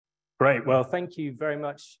Great. Well, thank you very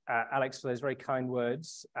much, Alex, for those very kind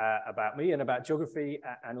words about me and about geography,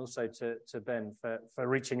 and also to Ben for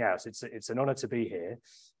reaching out. It's an honor to be here.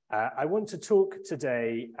 I want to talk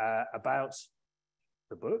today about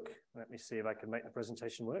the book. Let me see if I can make the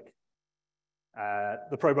presentation work.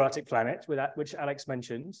 The Probiotic Planet, which Alex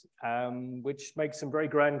mentioned, which makes some very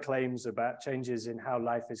grand claims about changes in how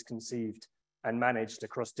life is conceived and managed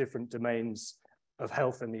across different domains of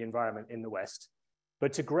health and the environment in the West.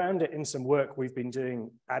 But to ground it in some work we've been doing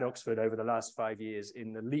at Oxford over the last 5 years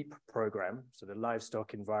in the LEAP program, so the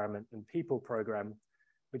Livestock, Environment and People program,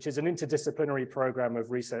 which is an interdisciplinary program of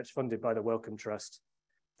research funded by the Wellcome Trust,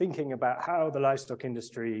 thinking about how the livestock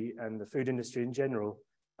industry and the food industry in general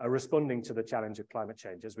are responding to the challenge of climate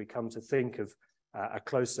change as we come to think of a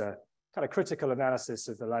closer kind of critical analysis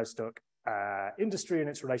of the livestock industry and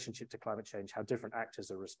its relationship to climate change, how different actors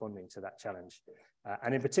are responding to that challenge.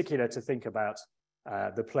 And in particular, to think about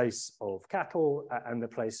the place of cattle and the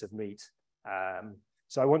place of meat.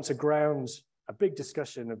 So I want to ground a big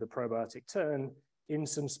discussion of the probiotic turn in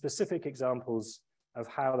some specific examples of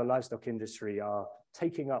how the livestock industry are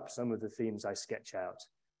taking up some of the themes I sketch out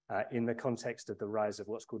in the context of the rise of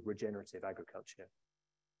what's called regenerative agriculture.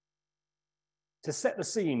 To set the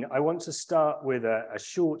scene, I want to start with a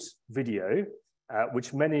short video,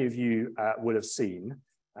 which many of you will have seen,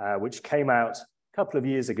 which came out a couple of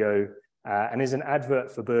years ago and is an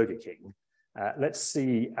advert for Burger King. Let's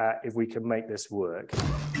see if we can make this work.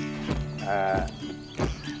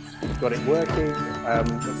 Got it working,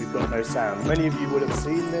 but we've got no sound. Many of you would have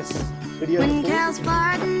seen this video before.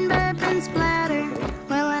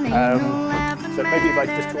 So maybe if I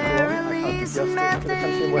just talk along, I can't do justice to the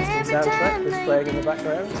country and western soundtrack that's playing in the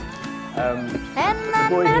background.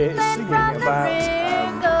 The boy here is singing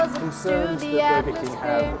about concerns that Burger King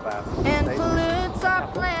have about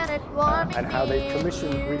and how they've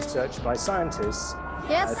commissioned research by scientists to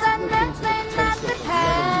look into the potential of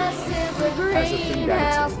lemon as a feed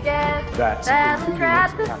additive that, including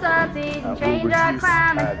will reduce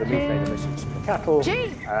the methane emissions from the cattle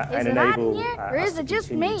and enable us to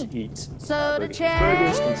continue to eat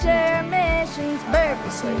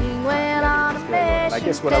burgers, and I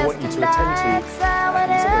guess what I want you to attend to, even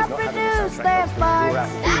though it's not having the soundtrack,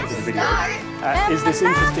 the video, is this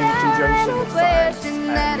interesting conjunction of science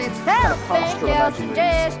and kind of pastoral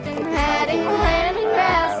imaginary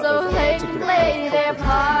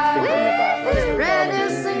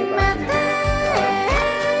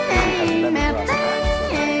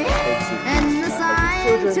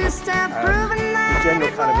the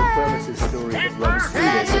general kind of informative story that runs through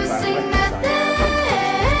this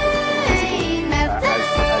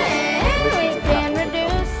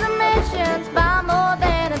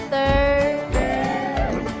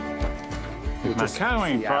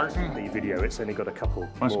the video, it's only got a couple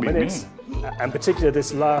more minutes, and particularly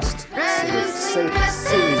this last sort of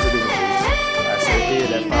series of images. So here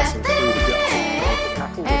they're passing through the guts of the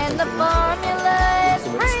cattle, and the formula is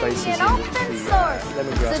free and open source.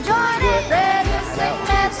 So join it,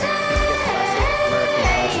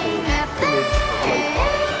 reducing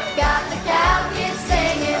got the cow kids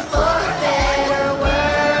singing for a better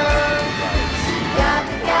world. Got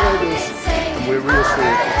the cow kids singing. We're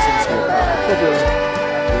reassured that since we've had a problem,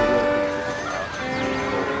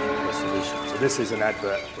 this is an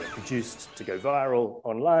advert produced to go viral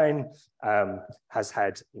online, has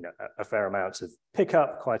had a fair amount of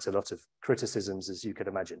pickup, quite a lot of criticisms, as you could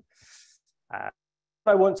imagine.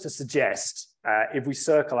 I want to suggest, if we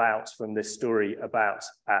circle out from this story about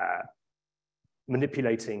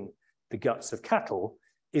manipulating the guts of cattle,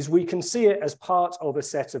 is we can see it as part of a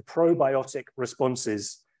set of probiotic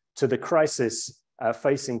responses to the crisis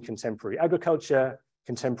facing contemporary agriculture,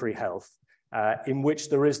 contemporary health, in which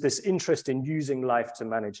there is this interest in using life to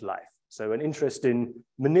manage life. So an interest in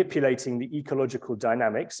manipulating the ecological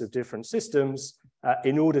dynamics of different systems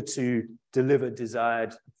in order to deliver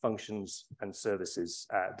desired functions and services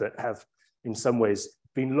that have in some ways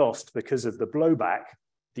been lost because of the blowback,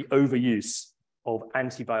 the overuse of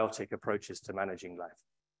antibiotic approaches to managing life.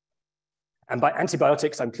 And by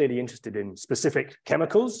antibiotics, I'm clearly interested in specific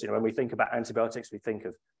chemicals. When we think about antibiotics, we think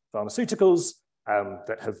of pharmaceuticals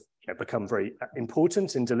that have become very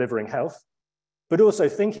important in delivering health, but also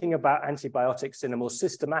thinking about antibiotics in a more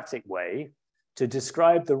systematic way to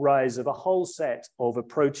describe the rise of a whole set of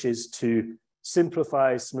approaches to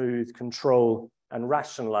simplify, smooth, control, and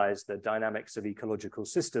rationalize the dynamics of ecological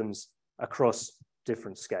systems across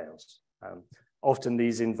different scales. Often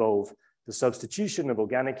these involve the substitution of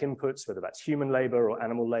organic inputs, whether that's human labor or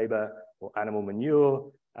animal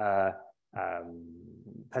manure,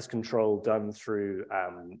 pest control done through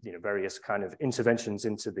various kind of interventions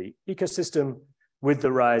into the ecosystem, with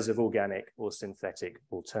the rise of organic or synthetic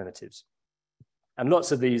alternatives. And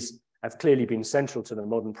lots of these have clearly been central to the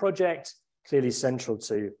modern project, clearly central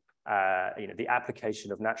to the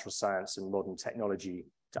application of natural science and modern technology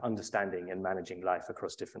to understanding and managing life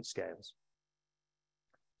across different scales.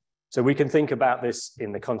 So we can think about this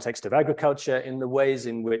in the context of agriculture, in the ways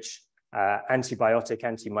in which antibiotic,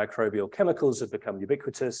 antimicrobial chemicals have become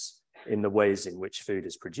ubiquitous, in the ways in which food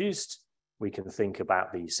is produced. We can think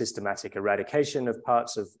about the systematic eradication of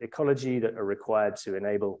parts of ecology that are required to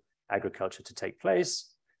enable agriculture to take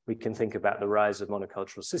place. We can think about the rise of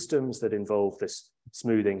monocultural systems that involve this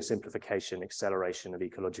smoothing, simplification, acceleration of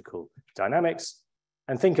ecological dynamics,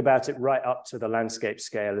 and think about it right up to the landscape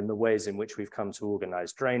scale in the ways in which we've come to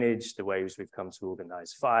organize drainage, the ways we've come to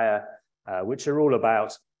organize fire, which are all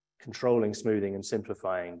about controlling, smoothing, and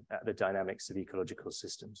simplifying the dynamics of ecological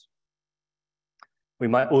systems. We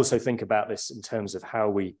might also think about this in terms of how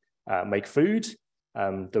we make food,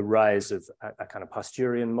 the rise of a kind of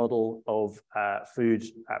Pasteurian model of food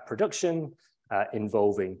production,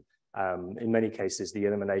 involving, in many cases, the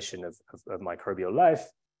elimination of microbial life,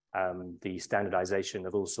 the standardization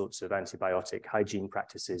of all sorts of antibiotic hygiene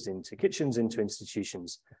practices into kitchens, into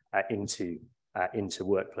institutions, into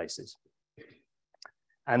workplaces.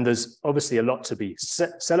 And there's obviously a lot to be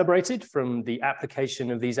celebrated from the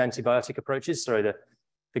application of these antibiotic approaches. Sorry,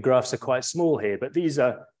 the graphs are quite small here, but these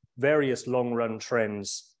are various long-run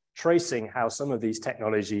trends tracing how some of these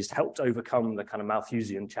technologies helped overcome the kind of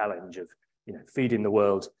Malthusian challenge of feeding the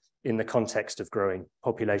world in the context of growing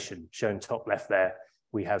population. Shown top left there,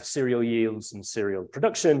 we have cereal yields and cereal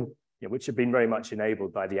production, which have been very much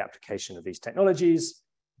enabled by the application of these technologies,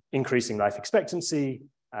 increasing life expectancy,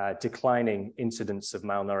 declining incidence of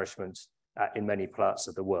malnourishment in many parts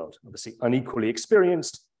of the world. Obviously unequally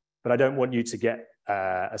experienced, but I don't want you to get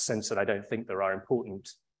a sense that I don't think there are important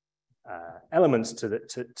elements to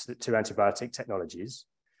antibiotic technologies.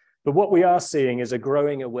 But what we are seeing is a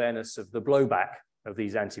growing awareness of the blowback of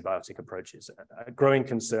these antibiotic approaches, a growing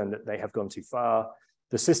concern that they have gone too far.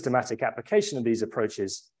 The systematic application of these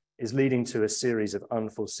approaches is leading to a series of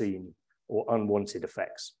unforeseen or unwanted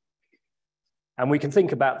effects. And we can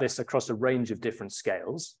think about this across a range of different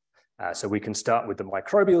scales. So we can start with the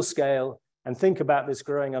microbial scale and think about this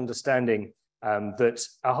growing understanding that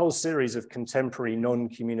a whole series of contemporary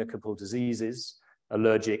non-communicable diseases,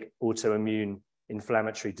 allergic, autoimmune,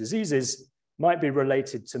 inflammatory diseases, might be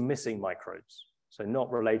related to missing microbes. So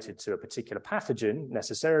not related to a particular pathogen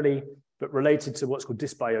necessarily, but related to what's called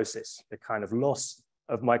dysbiosis, the kind of loss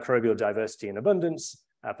of microbial diversity and abundance,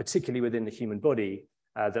 particularly within the human body,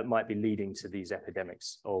 that might be leading to these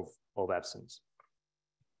epidemics of absence.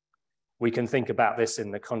 We can think about this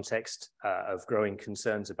in the context of growing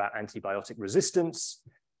concerns about antibiotic resistance,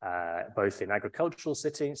 both in agricultural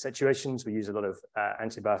situations. We use a lot of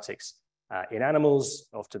antibiotics in animals,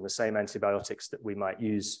 often the same antibiotics that we might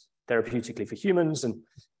use therapeutically for humans, and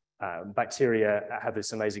bacteria have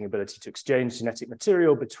this amazing ability to exchange genetic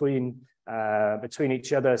material between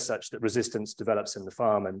each other, such that resistance develops in the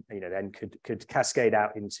farm and then could cascade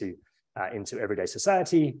out into everyday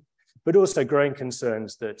society. But also growing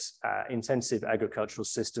concerns that intensive agricultural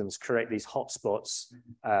systems create these hotspots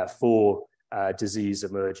for disease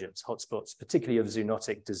emergence, hotspots particularly of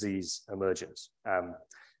zoonotic disease emergence.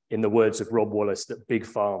 In the words of Rob Wallace, that big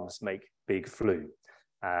farms make big flu.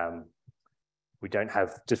 We don't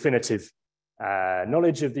have definitive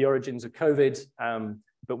knowledge of the origins of COVID,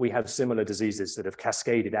 but we have similar diseases that have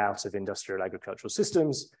cascaded out of industrial agricultural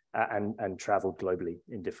systems and traveled globally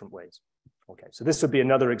in different ways. Okay, so this would be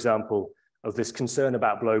another example of this concern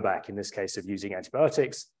about blowback, in this case of using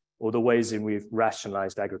antibiotics, or the ways in we've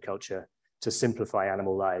rationalized agriculture to simplify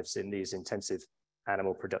animal lives in these intensive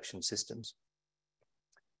animal production systems.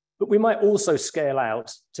 But we might also scale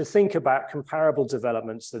out to think about comparable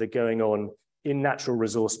developments that are going on in natural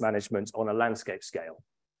resource management on a landscape scale.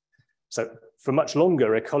 So for much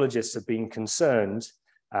longer, ecologists have been concerned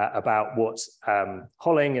about what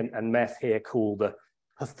Holling and Meth here call the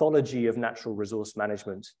pathology of natural resource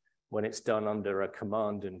management when it's done under a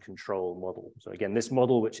command and control model. So again, this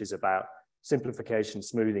model, which is about simplification,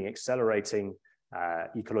 smoothing, accelerating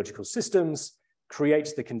ecological systems,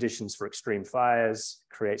 creates the conditions for extreme fires,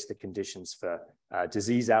 creates the conditions for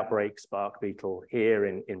disease outbreaks, bark beetle here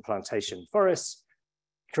in plantation forests,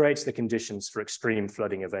 creates the conditions for extreme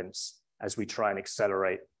flooding events as we try and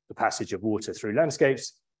accelerate the passage of water through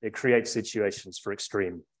landscapes. It creates situations for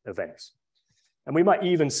extreme events. And we might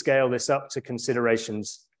even scale this up to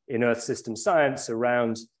considerations in Earth system science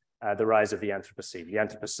around the rise of the Anthropocene. The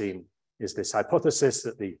Anthropocene is this hypothesis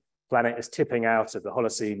that the planet is tipping out of the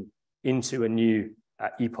Holocene into a new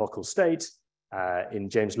epochal state. In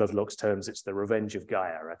James Lovelock's terms, it's the revenge of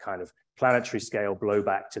Gaia, a kind of planetary scale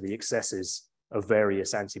blowback to the excesses of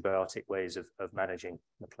various antibiotic ways of managing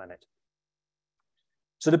the planet.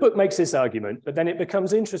 So the book makes this argument, but then it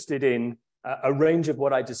becomes interested in a range of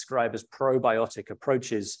what I describe as probiotic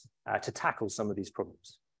approaches to tackle some of these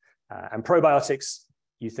problems. And probiotics,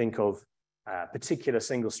 you think of particular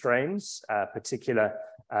single strains,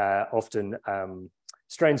 often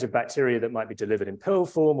strains of bacteria that might be delivered in pill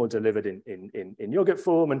form or delivered in yogurt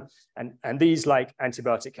form. And these, like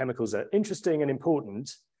antibiotic chemicals, are interesting and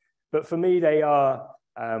important, but for me, they are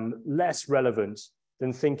less relevant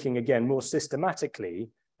than thinking, again, more systematically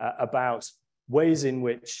about ways in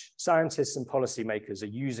which scientists and policymakers are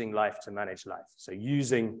using life to manage life. So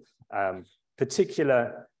using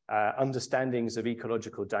particular understandings of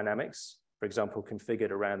ecological dynamics, for example, configured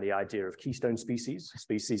around the idea of keystone species,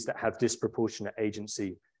 species that have disproportionate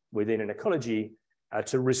agency within an ecology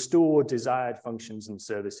to restore desired functions and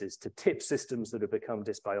services, to tip systems that have become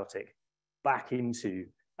dysbiotic back into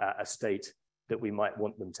a state that we might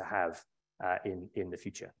want them to have in the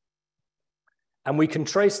future. And we can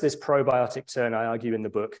trace this probiotic turn, I argue in the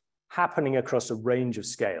book, happening across a range of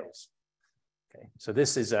scales. Okay, so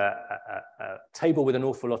this is a table with an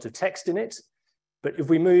awful lot of text in it. But if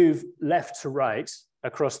we move left to right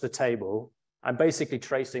across the table, I'm basically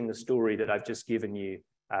tracing the story that I've just given you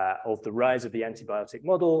of the rise of the antibiotic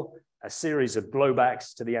model, a series of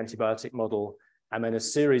blowbacks to the antibiotic model, and then a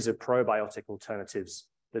series of probiotic alternatives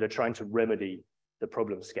that are trying to remedy the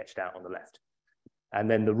problem sketched out on the left. And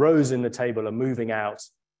then the rows in the table are moving out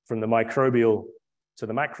from the microbial to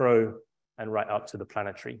the macro and right up to the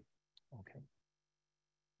planetary. Okay.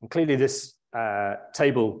 And clearly this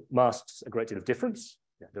table masks a great deal of difference.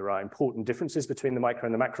 Yeah, there are important differences between the micro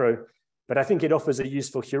and the macro, but I think it offers a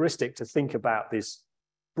useful heuristic to think about this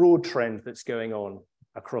broad trend that's going on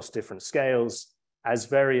across different scales as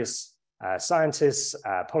various scientists,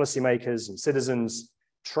 policymakers, and citizens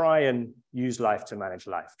try and use life to manage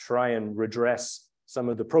life, try and redress some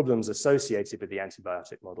of the problems associated with the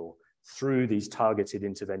antibiotic model through these targeted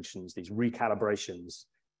interventions, these recalibrations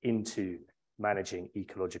into managing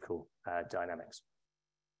ecological dynamics.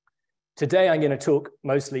 Today, I'm going to talk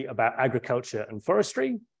mostly about agriculture and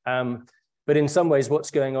forestry, but in some ways,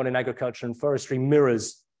 what's going on in agriculture and forestry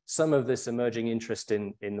mirrors some of this emerging interest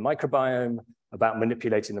in the microbiome, about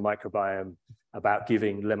manipulating the microbiome, about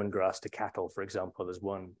giving lemongrass to cattle, for example, as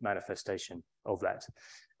one manifestation of that.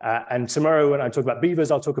 And tomorrow, when I talk about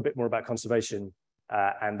beavers, I'll talk a bit more about conservation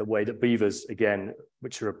and the way that beavers, again,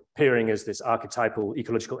 which are appearing as this archetypal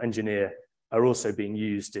ecological engineer, are also being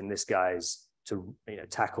used in this guise to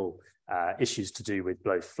tackle issues to do with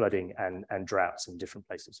both flooding and droughts in different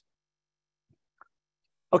places.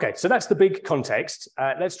 Okay, so that's the big context.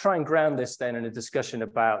 Let's try and ground this then in a discussion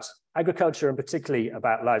about agriculture and particularly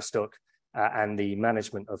about livestock and the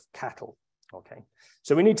management of cattle. Okay,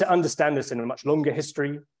 so we need to understand this in a much longer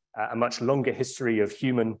history of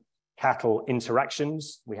human-cattle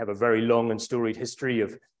interactions. We have a very long and storied history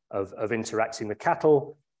of interacting with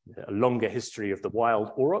cattle, a longer history of the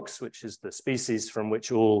wild aurochs, which is the species from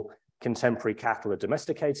which all contemporary cattle are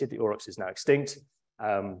domesticated. The aurochs is now extinct,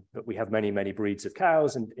 but we have many, many breeds of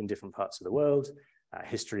cows in different parts of the world,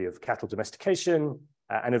 history of cattle domestication,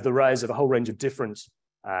 and of the rise of a whole range of different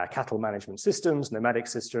cattle management systems, nomadic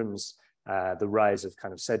systems, the rise of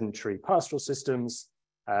kind of sedentary pastoral systems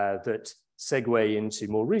that segue into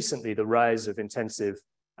more recently the rise of intensive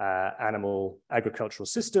animal agricultural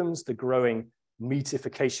systems, the growing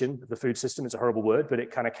meatification of the food system. It's a horrible word, but it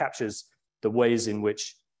kind of captures the ways in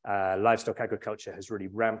which livestock agriculture has really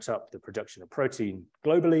ramped up the production of protein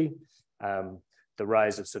globally, the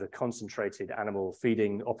rise of sort of concentrated animal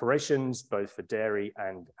feeding operations, both for dairy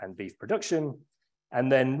and beef production.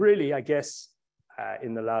 And then really, I guess,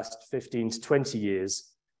 in the last 15 to 20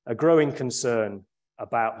 years, a growing concern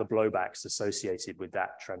about the blowbacks associated with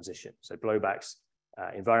that transition. So blowbacks,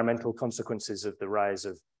 environmental consequences of the rise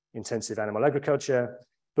of intensive animal agriculture,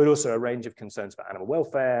 but also a range of concerns about animal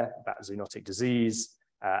welfare, about zoonotic disease,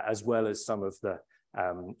 as well as some of the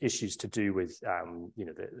issues to do with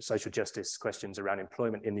the social justice questions around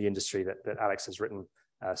employment in the industry that Alex has written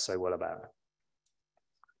so well about.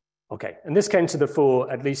 Okay, and this came to the fore,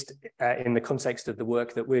 at least in the context of the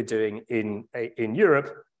work that we're doing in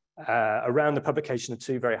Europe, around the publication of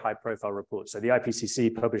two very high-profile reports. So the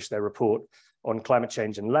IPCC published their report on climate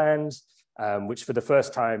change and land, which for the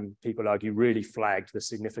first time, people argue, really flagged the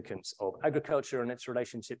significance of agriculture and its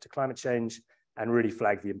relationship to climate change, and really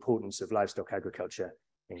flagged the importance of livestock agriculture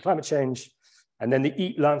in climate change. And then the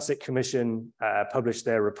EAT Lancet Commission published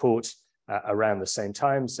their report around the same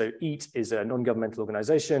time. So EAT is a non-governmental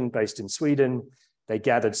organization based in Sweden. They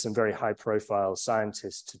gathered some very high-profile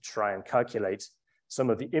scientists to try and calculate some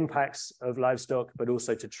of the impacts of livestock, but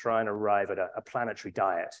also to try and arrive at a planetary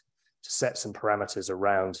diet, to set some parameters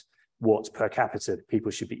around what per capita people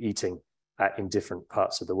should be eating in different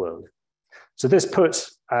parts of the world. So this put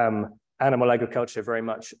animal agriculture very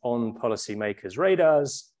much on policymakers'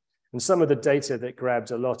 radars. And some of the data that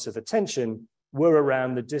grabbed a lot of attention were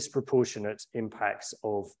around the disproportionate impacts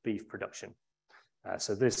of beef production.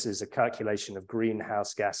 So this is a calculation of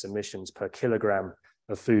greenhouse gas emissions per kilogram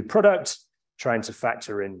of food product, trying to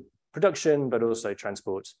factor in production, but also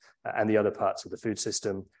transport and the other parts of the food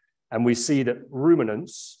system. And we see that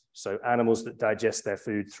ruminants, so animals that digest their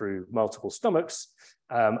food through multiple stomachs,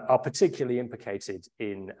 are particularly implicated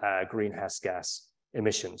in greenhouse gas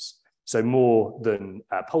emissions. So more than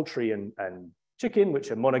poultry and chicken,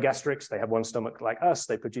 which are monogastrics, they have one stomach like us,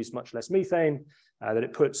 they produce much less methane, that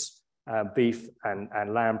it puts beef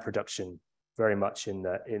and lamb production very much in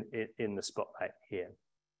the spotlight here.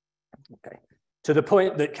 Okay. To the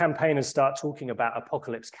point that campaigners start talking about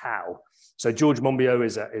apocalypse cow. So George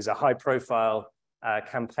Monbiot is a high-profile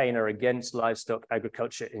campaigner against livestock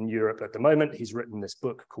agriculture in Europe at the moment. He's written this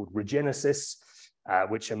book called Regenesis,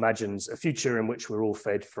 which imagines a future in which we're all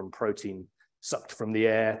fed from protein sucked from the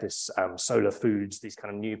air, this solar foods, these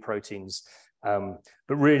kind of new proteins,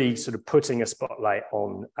 but really sort of putting a spotlight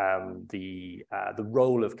on the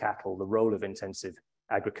role of cattle, the role of intensive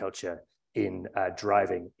agriculture in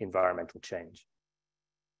driving environmental change.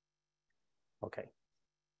 Okay,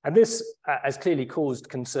 and this has clearly caused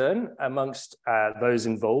concern amongst those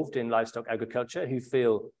involved in livestock agriculture who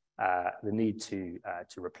feel the need to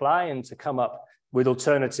reply and to come up with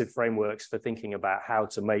alternative frameworks for thinking about how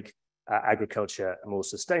to make agriculture more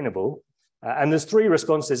sustainable. And there's three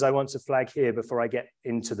responses I want to flag here before I get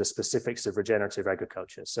into the specifics of regenerative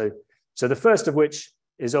agriculture. So the first of which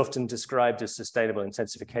is often described as sustainable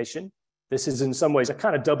intensification. This is in some ways a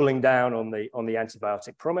kind of doubling down on the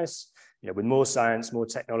antibiotic promise, with more science, more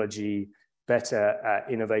technology, better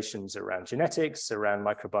innovations around genetics, around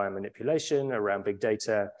microbiome manipulation, around big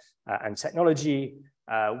data and technology.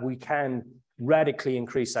 We can radically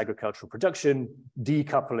increase agricultural production,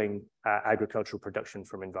 decoupling agricultural production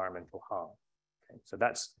from environmental harm. Okay, so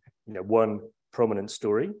that's one prominent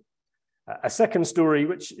story. A second story,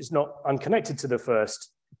 which is not unconnected to the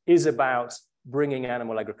first, is about bringing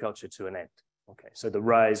animal agriculture to an end. Okay, so the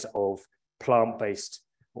rise of plant-based,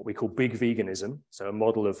 what we call big veganism, so a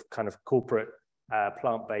model of kind of corporate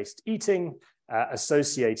plant-based eating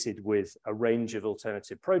associated with a range of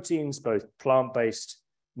alternative proteins, both plant-based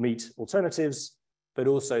meat alternatives, but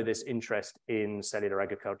also this interest in cellular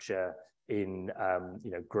agriculture, in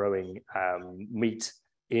growing meat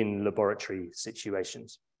in laboratory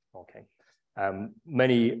situations. Okay,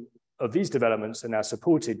 many of these developments are now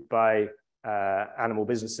supported by animal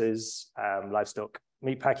businesses, livestock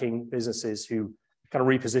meatpacking businesses who kind of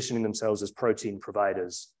repositioning themselves as protein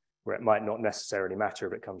providers, where it might not necessarily matter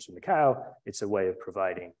if it comes from the cow. It's a way of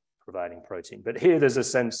providing protein. But here there's a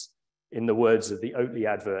sense, in the words of the Oatly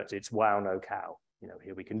advert, it's wow, no cow.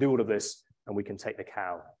 Here we can do all of this and we can take the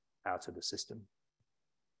cow out of the system.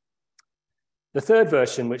 The third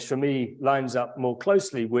version, which for me lines up more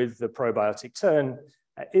closely with the probiotic turn,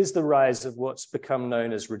 is the rise of what's become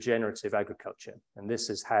known as regenerative agriculture. And this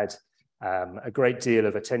has had a great deal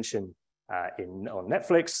of attention on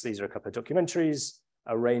Netflix. These are a couple of documentaries,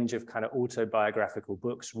 a range of kind of autobiographical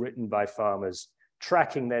books written by farmers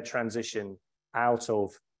tracking their transition out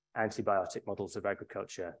of antibiotic models of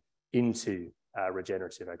agriculture into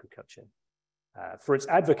regenerative agriculture. For its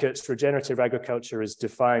advocates, regenerative agriculture is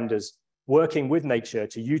defined as working with nature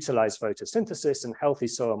to utilize photosynthesis and healthy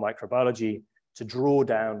soil microbiology to draw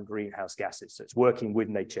down greenhouse gases. So it's working with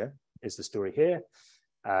nature is the story here.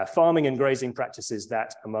 Farming and grazing practices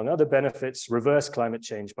that, among other benefits, reverse climate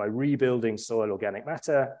change by rebuilding soil organic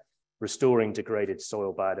matter, restoring degraded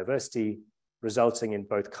soil biodiversity, resulting in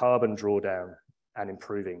both carbon drawdown and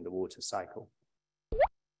improving the water cycle.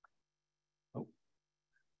 Oh.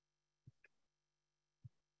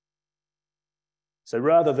 So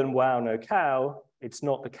rather than wow, no cow, it's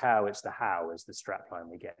not the cow, it's the how is the strapline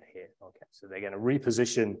we get here. Okay, so they're going to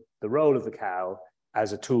reposition the role of the cow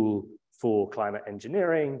as a tool for climate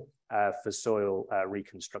engineering, for soil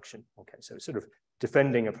reconstruction. Okay, so sort of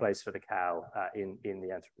defending a place for the cow in the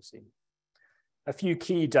Anthropocene. A few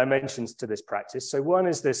key dimensions to this practice. So one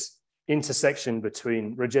is this intersection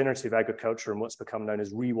between regenerative agriculture and what's become known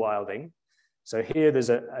as rewilding. So here there's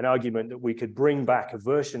an argument that we could bring back a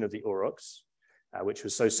version of the aurochs which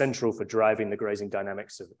was so central for driving the grazing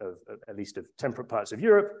dynamics of at least of temperate parts of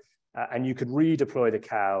Europe. And you could redeploy the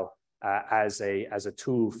cow as a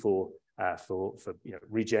tool for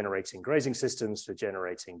regenerating grazing systems, for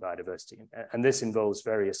generating biodiversity. And this involves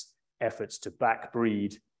various efforts to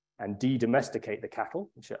backbreed and de-domesticate the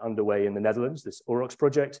cattle, which are underway in the Netherlands, this Aurochs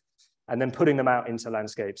project, and then putting them out into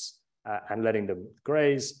landscapes and letting them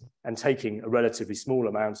graze and taking a relatively small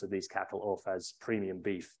amount of these cattle off as premium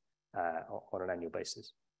beef on an annual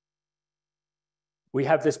basis. We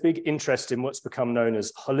have this big interest in what's become known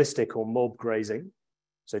as holistic or mob grazing.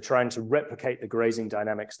 So trying to replicate the grazing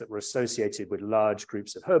dynamics that were associated with large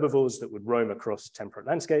groups of herbivores that would roam across temperate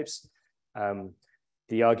landscapes.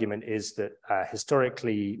 The argument is that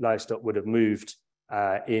historically livestock would have moved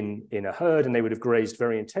in a herd, and they would have grazed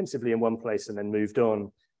very intensively in one place and then moved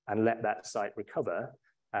on and let that site recover.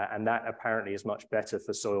 And that apparently is much better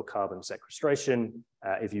for soil carbon sequestration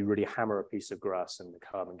if you really hammer a piece of grass and the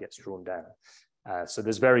carbon gets drawn down. So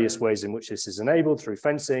there's various ways in which this is enabled, through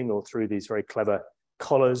fencing or through these very clever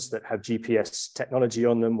collars that have GPS technology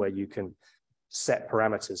on them, where you can set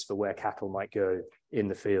parameters for where cattle might go in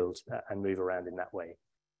the field and move around in that way.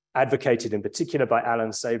 Advocated in particular by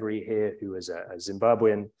Alan Savory here, who is a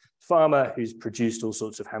Zimbabwean farmer who's produced all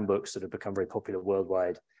sorts of handbooks that have become very popular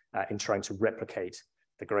worldwide in trying to replicate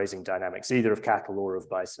the grazing dynamics, either of cattle or of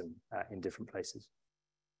bison in different places.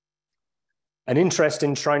 An interest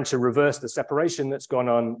in trying to reverse the separation that's gone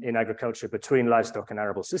on in agriculture between livestock and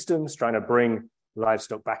arable systems, trying to bring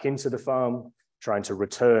livestock back into the farm, trying to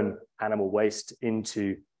return animal waste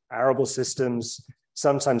into arable systems,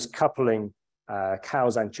 sometimes coupling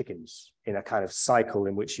cows and chickens in a kind of cycle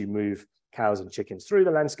in which you move cows and chickens through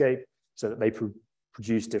the landscape so that they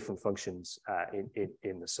produce different functions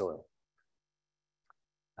in the soil.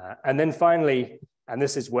 And then finally, and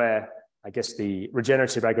this is where I guess the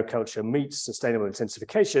regenerative agriculture meets sustainable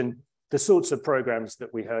intensification, the sorts of programs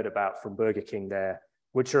that we heard about from Burger King there,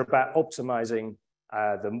 which are about optimizing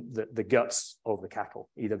the guts of the cattle.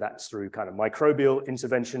 Either that's through kind of microbial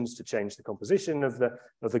interventions to change the composition of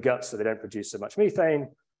the guts so they don't produce so much methane,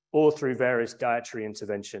 or through various dietary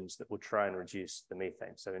interventions that will try and reduce the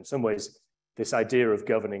methane. So in some ways, this idea of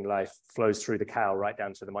governing life flows through the cow right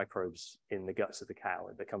down to the microbes in the guts of the cow.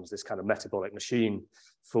 It becomes this kind of metabolic machine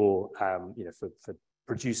for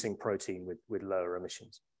producing protein with lower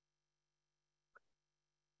emissions.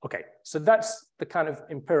 Okay, so that's the kind of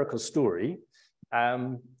empirical story.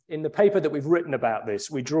 In the paper that we've written about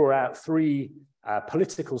this, we draw out three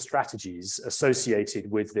political strategies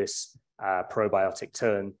associated with this probiotic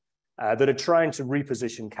turn that are trying to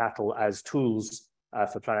reposition cattle as tools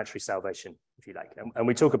for planetary salvation, if you like. And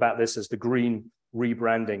we talk about this as the green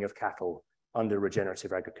rebranding of cattle under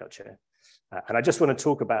regenerative agriculture. And I just want to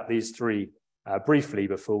talk about these three briefly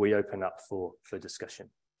before we open up for discussion.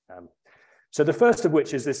 So the first of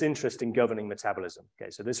which is this interest in governing metabolism. Okay,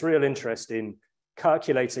 so this real interest in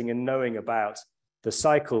calculating and knowing about the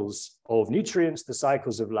cycles of nutrients, the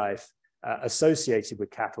cycles of life associated with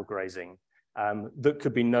cattle grazing that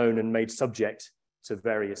could be known and made subject to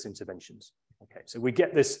various interventions. Okay, so we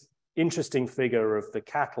get this interesting figure of the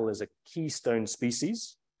cattle as a keystone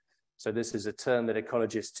species. So this is a term that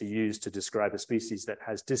ecologists use to describe a species that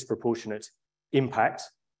has disproportionate impact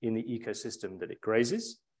in the ecosystem that it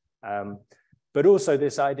grazes. But also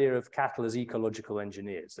this idea of cattle as ecological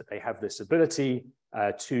engineers, that they have this ability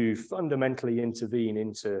to fundamentally intervene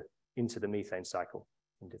into the methane cycle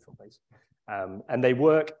in different ways. And they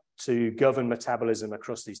work to govern metabolism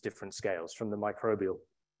across these different scales, from the microbial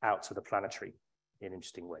out to the planetary in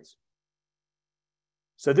interesting ways.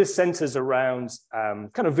 So this centers around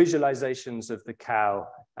kind of visualizations of the cow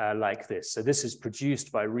like this. So this is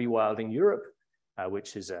produced by Rewilding Europe,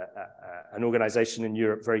 which is an organization in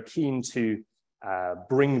Europe very keen to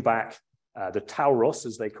bring back the Tauros,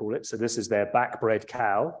 as they call it. So this is their backbred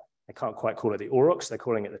cow. They can't quite call it the Aurochs, they're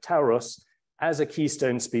calling it the Tauros, as a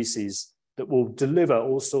keystone species that will deliver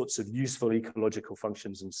all sorts of useful ecological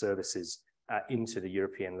functions and services into the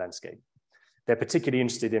European landscape. They're particularly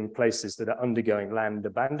interested in places that are undergoing land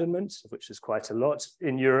abandonment, which is quite a lot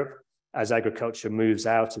in Europe. As agriculture moves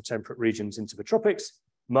out of temperate regions into the tropics,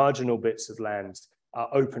 marginal bits of land are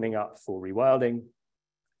opening up for rewilding.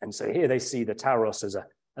 And so here they see the Tauros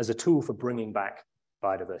as a tool for bringing back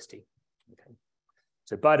biodiversity. Okay.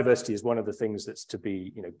 So biodiversity is one of the things that's to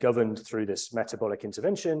be governed through this metabolic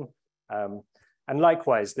intervention. And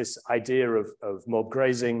likewise, this idea of mob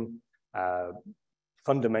grazing,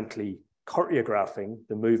 fundamentally choreographing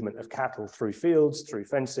the movement of cattle through fields, through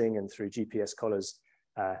fencing, and through GPS collars,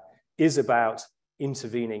 is about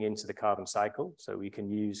intervening into the carbon cycle. So we can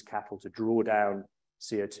use cattle to draw down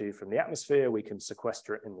CO2 from the atmosphere, we can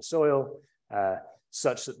sequester it in the soil,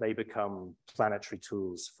 such that they become planetary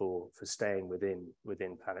tools for staying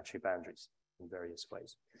within planetary boundaries in various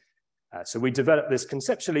ways. So we developed this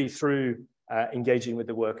conceptually through engaging with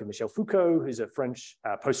the work of Michel Foucault, who's a French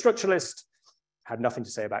post-structuralist, had nothing to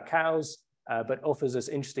say about cows, but offers us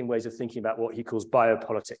interesting ways of thinking about what he calls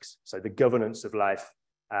biopolitics, so the governance of life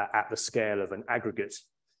at the scale of an aggregate.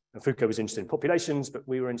 And Foucault was interested in populations, but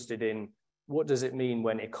we were interested in what does it mean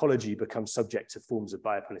when ecology becomes subject to forms of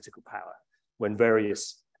biopolitical power, when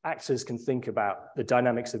various actors can think about the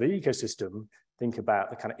dynamics of the ecosystem, think about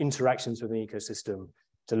the kind of interactions with an ecosystem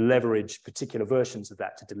to leverage particular versions of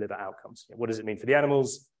that to deliver outcomes. What does it mean for the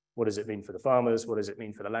animals? What does it mean for the farmers? What does it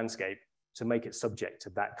mean for the landscape to make it subject to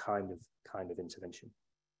that kind of intervention?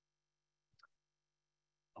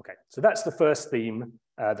 Okay, so that's the first theme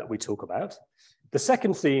that we talk about. The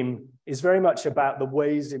second theme is very much about the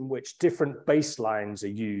ways in which different baselines are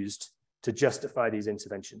used to justify these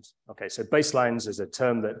interventions. Okay, so baselines is a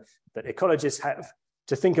term that ecologists have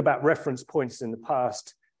to think about reference points in the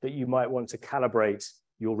past that you might want to calibrate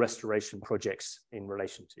your restoration projects in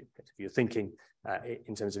relation to. If you're thinking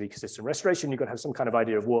in terms of ecosystem restoration, you've got to have some kind of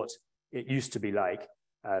idea of what it used to be like,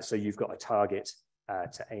 so you've got a target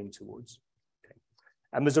to aim towards. Okay.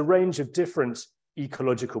 And there's a range of different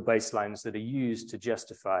ecological baselines that are used to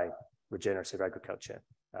justify regenerative agriculture.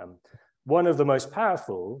 One of the most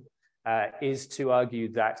powerful is to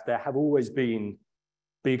argue that there have always been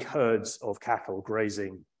big herds of cattle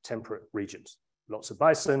grazing temperate regions. Lots of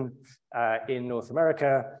bison in North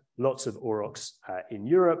America, lots of aurochs in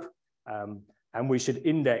Europe, and we should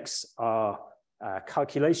index our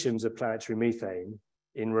calculations of planetary methane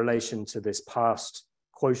in relation to this past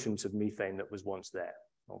quotient of methane that was once there.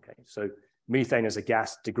 Okay, so methane as a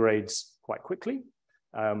gas degrades quite quickly.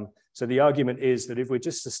 So the argument is that if we're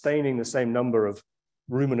just sustaining the same number of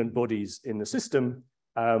ruminant bodies in the system,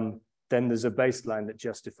 then there's a baseline that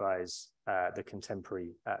justifies the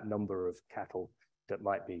contemporary number of cattle that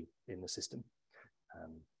might be in the system.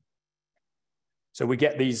 So we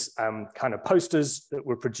get these kind of posters that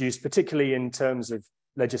were produced, particularly in terms of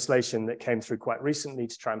legislation that came through quite recently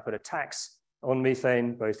to try and put a tax on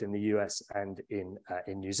methane, both in the US and in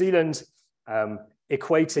New Zealand,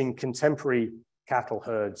 equating contemporary cattle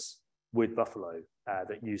herds with buffalo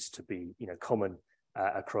that used to be common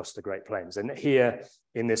across the Great Plains. And here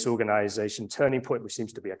in this organization, Turning Point, which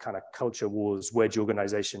seems to be a kind of culture wars wedge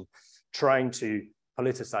organization, trying to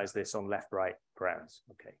politicize this on left-right grounds.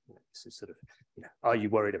 Okay, this is sort of, are you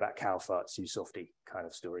worried about cow farts, you softy kind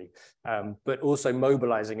of story, but also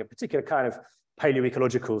mobilizing a particular kind of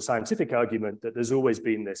paleoecological scientific argument that there's always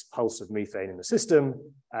been this pulse of methane in the system,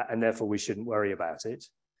 and therefore we shouldn't worry about it.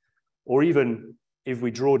 Or even if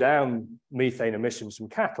we draw down methane emissions from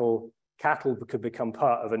cattle could become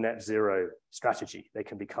part of a net zero strategy. They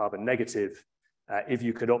can be carbon negative. If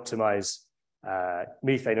you could optimize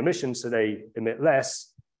methane emissions so they emit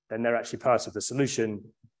less, then they're actually part of the solution,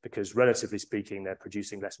 because relatively speaking, they're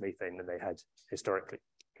producing less methane than they had historically.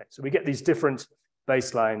 Okay, so we get these different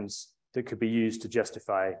baselines that could be used to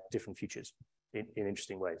justify different futures in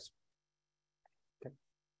interesting ways. Okay.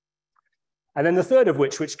 And then the third of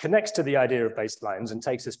which connects to the idea of baselines and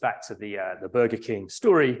takes us back to the Burger King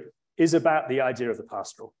story, is about the idea of the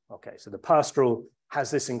pastoral. Okay, so the pastoral has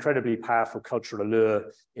this incredibly powerful cultural allure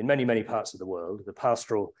in many, many parts of the world. The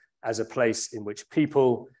pastoral as a place in which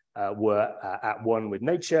people were at one with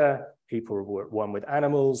nature, people were at one with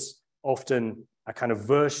animals, often a kind of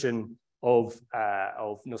version of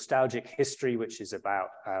nostalgic history, which is about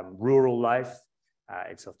rural life.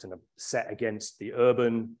 It's often set against the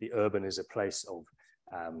urban. The urban is a place of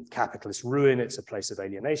capitalist ruin. It's a place of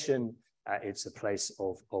alienation. It's a place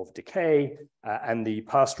of decay. And the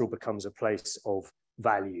pastoral becomes a place of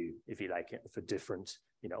value, if you like it, for different,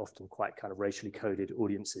 often quite kind of racially coded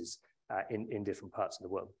audiences in different parts of the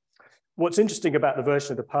world. What's interesting about the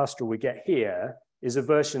version of the pastoral we get here is a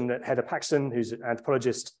version that Hedda Paxson, who's an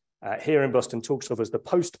anthropologist here in Boston, talks of as the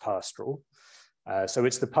post-pastoral. So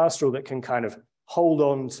it's the pastoral that can kind of hold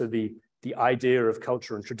on to the idea of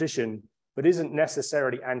culture and tradition, but isn't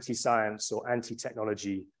necessarily anti-science or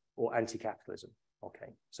anti-technology or anti-capitalism.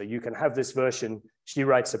 Okay, so you can have this version. She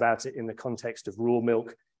writes about it in the context of raw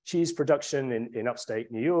milk cheese production in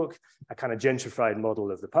upstate New York, a kind of gentrified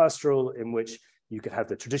model of the pastoral in which you could have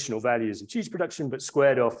the traditional values of cheese production, but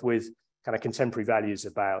squared off with kind of contemporary values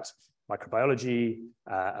about microbiology,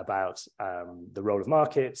 about the role of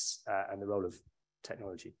markets and the role of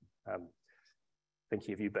technology.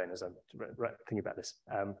 Thinking of you, Ben, as I'm thinking about this.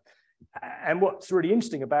 And what's really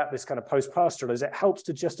interesting about this kind of post-pastoral is it helps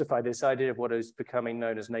to justify this idea of what is becoming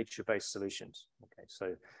known as nature-based solutions. Okay,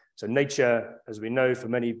 so nature, as we know for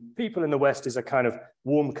many people in the West, is a kind of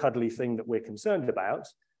warm, cuddly thing that we're concerned about,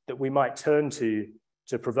 that we might turn to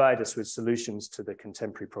provide us with solutions to the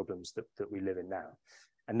contemporary problems that we live in now.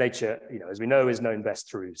 And nature, as we know, is known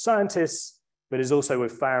best through scientists, but is also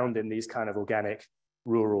found in these kind of organic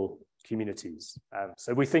rural communities.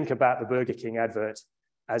 So we think about the Burger King advert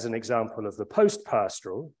as an example of the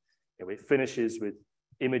post-pastoral. It finishes with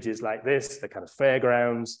images like this, the kind of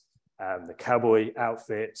fairgrounds, the cowboy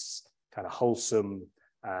outfits, kind of wholesome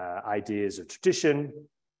ideas of tradition,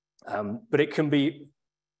 but it can be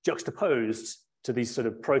juxtaposed to these sort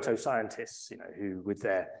of proto-scientists, who with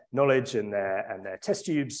their knowledge and their test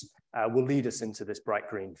tubes will lead us into this bright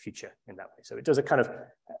green future in that way. So it does a kind of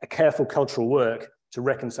a careful cultural work to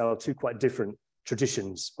reconcile two quite different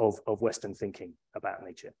traditions of Western thinking about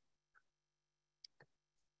nature.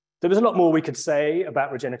 There was a lot more we could say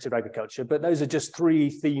about regenerative agriculture, but those are just three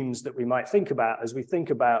themes that we might think about as we think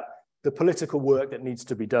about the political work that needs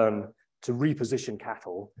to be done to reposition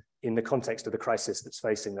cattle in the context of the crisis that's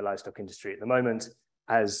facing the livestock industry at the moment,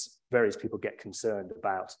 as various people get concerned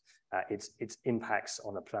about its impacts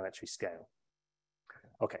on a planetary scale.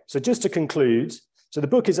 Okay, so just to conclude, so the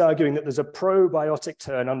book is arguing that there's a probiotic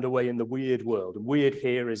turn underway in the weird world. And weird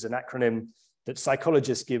here is an acronym that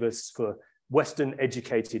psychologists give us for Western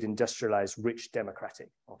educated, industrialized, rich, democratic.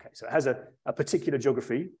 Okay, so it has a particular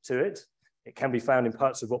geography to it. It can be found in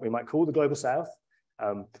parts of what we might call the global south,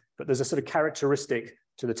 but there's a sort of characteristic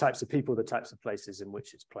to the types of people, the types of places in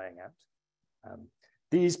which it's playing out.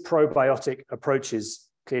 These probiotic approaches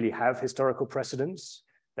clearly have historical precedents.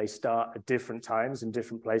 They start at different times in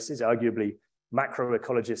different places. Arguably,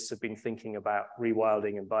 macroecologists have been thinking about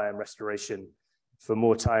rewilding and biome restoration for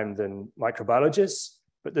more time than microbiologists,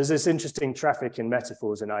 but there's this interesting traffic in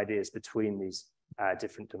metaphors and ideas between these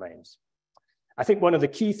different domains. I think one of the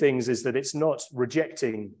key things is that it's not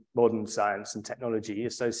rejecting modern science and technology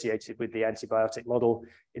associated with the antibiotic model.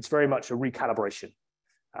 It's very much a recalibration.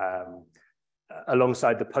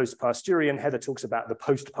 Alongside the post-Pasteurian, Heather talks about the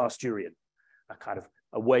post-Pasteurian, a kind of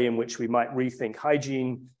a way in which we might rethink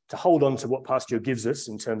hygiene to hold on to what pasture gives us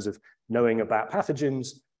in terms of knowing about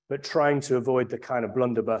pathogens, but trying to avoid the kind of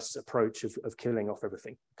blunderbuss approach of killing off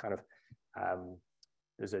everything.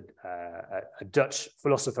 There's a Dutch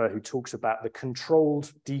philosopher who talks about the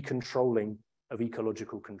controlled decontrolling of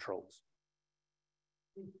ecological controls,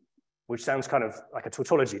 which sounds kind of like a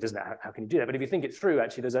tautology, doesn't it? How can you do that? But if you think it through,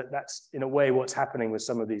 actually, that's in a way what's happening with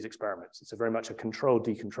some of these experiments. It's a very much a controlled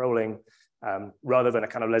decontrolling rather than a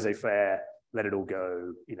kind of laissez-faire, let it all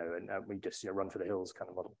go, and we just run for the hills kind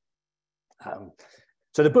of model.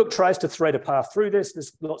 So the book tries to thread a path through this.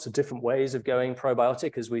 There's lots of different ways of going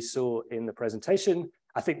probiotic, as we saw in the presentation.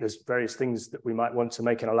 I think there's various things that we might want to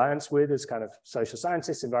make an alliance with as kind of social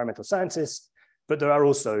scientists, environmental scientists, but there are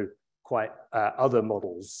also quite other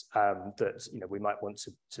models that we might want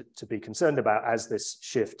to be concerned about as this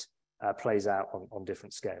shift plays out on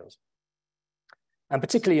different scales. And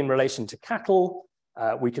particularly in relation to cattle,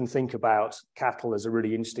 we can think about cattle as a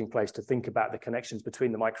really interesting place to think about the connections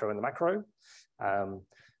between the micro and the macro.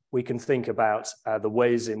 We can think about the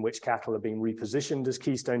ways in which cattle are being repositioned as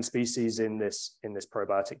keystone species in this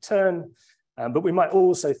probiotic turn. But we might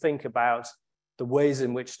also think about the ways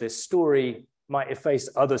in which this story might efface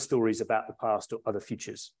other stories about the past or other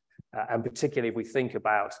futures. And particularly if we think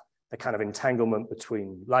about the kind of entanglement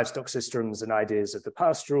between livestock systems and ideas of the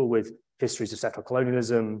pastoral with histories of settler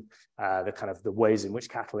colonialism, the ways in which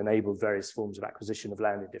cattle enabled various forms of acquisition of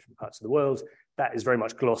land in different parts of the world. That is very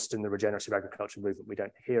much glossed in the regenerative agriculture movement. We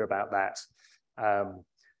don't hear about that.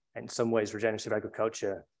 In some ways, regenerative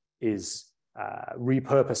agriculture is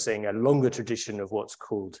repurposing a longer tradition of what's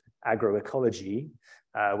called agroecology,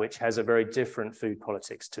 which has a very different food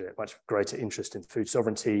politics to it, much greater interest in food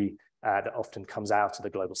sovereignty that often comes out of the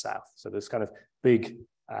global south. So there's kind of big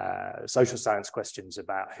social science questions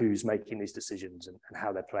about who's making these decisions and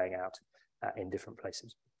how they're playing out in different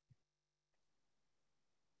places.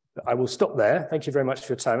 But I will stop there. Thank you very much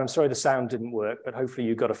for your time. I'm sorry the sound didn't work, but hopefully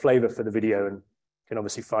you got a flavor for the video and can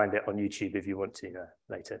obviously find it on YouTube if you want to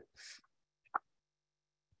later.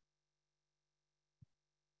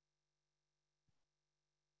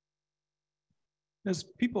 As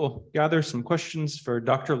people gather some questions for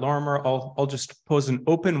Dr. Lorimer, I'll just pose an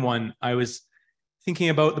open one. I was thinking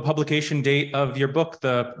about the publication date of your book,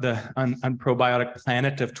 on Probiotic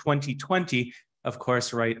Planet of 2020, of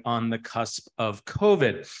course, right on the cusp of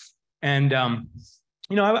COVID. And,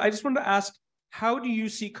 I just wanted to ask, how do you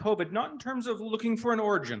see COVID, not in terms of looking for an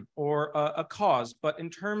origin or a cause, but in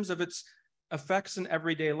terms of its effects in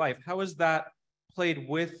everyday life? How has that played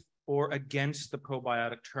with or against the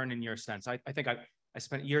probiotic turn in your sense? I think I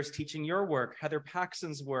spent years teaching your work, Heather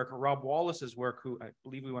Paxson's work, Rob Wallace's work, who I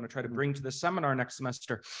believe we want to try to bring to the seminar next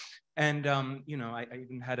semester. And, you know, I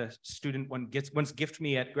even had a student once gift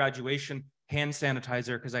me at graduation hand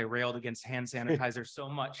sanitizer because I railed against hand sanitizer so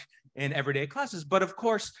much in everyday classes. But of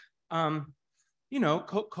course, you know,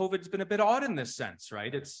 COVID's been a bit odd in this sense,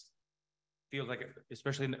 right? Feels like,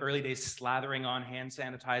 especially in the early days, slathering on hand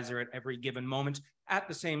sanitizer at every given moment, at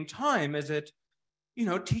the same time as it, you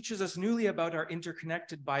know, teaches us newly about our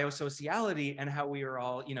interconnected biosociality and how we are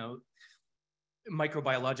all, you know,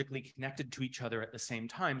 microbiologically connected to each other at the same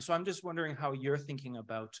time. So I'm just wondering how you're thinking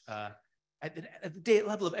about at the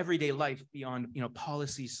level of everyday life beyond, you know,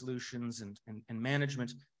 policy solutions and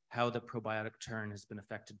management, how the probiotic turn has been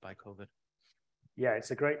affected by COVID. Yeah,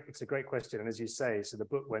 it's a great question. And as you say, so the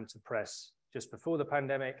book went to press just before the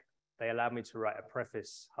pandemic. They allowed me to write a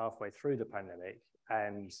preface halfway through the pandemic.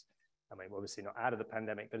 And I mean, obviously not out of the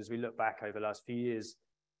pandemic, but as we look back over the last few years,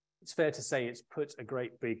 it's fair to say it's put a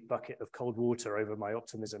great big bucket of cold water over my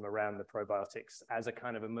optimism around the probiotics as a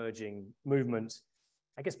kind of emerging movement,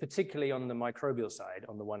 I guess, particularly on the microbial side,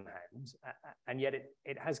 on the one hand. And yet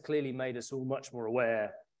it has clearly made us all much more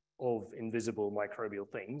aware of invisible microbial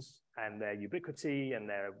things and their ubiquity and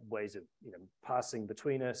their ways of, you know, passing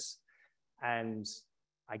between us. And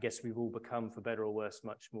I guess we've all become, for better or worse,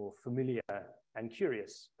 much more familiar and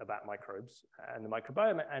curious about microbes and the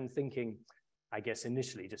microbiome, and thinking, I guess,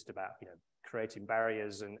 initially just about, you know, creating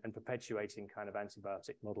barriers and perpetuating kind of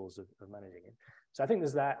antibiotic models of managing it. So I think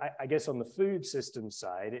there's that. I guess on the food system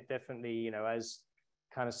side, it definitely, you know, as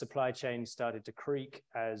kind of supply chains started to creak,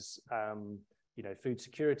 as you know, food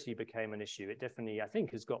security became an issue, it definitely, I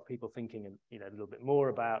think, has got people thinking, you know, a little bit more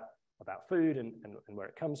about food and where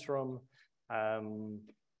it comes from. I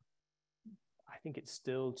think it's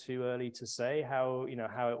still too early to say how, you know,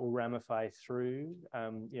 how it will ramify through.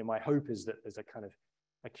 You know, my hope is that there's a kind of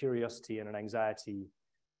a curiosity and an anxiety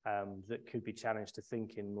that could be challenged to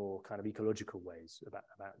think in more kind of ecological ways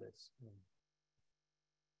about this.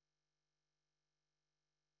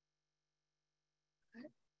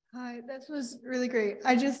 Hi, this was really great.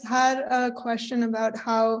 I just had a question about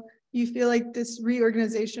how you feel like this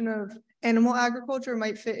reorganization of animal agriculture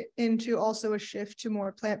might fit into also a shift to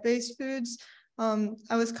more plant-based foods.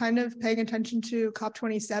 I was kind of paying attention to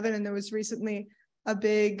COP27, and there was recently a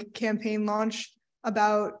big campaign launched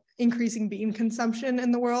about increasing bean consumption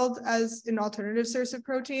in the world as an alternative source of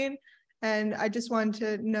protein. And I just wanted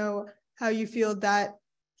to know how you feel that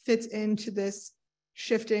fits into this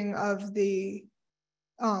shifting of the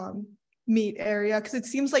meat area, because it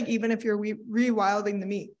seems like even if you're rewilding the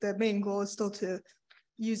meat, the main goal is still to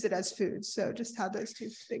use it as food. So just how those two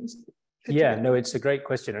things. Yeah, no, it's a great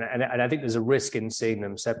question. And I think there's a risk in seeing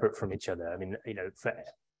them separate from each other. I mean, you know, for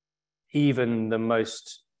even the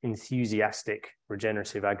most enthusiastic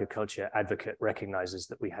regenerative agriculture advocate recognizes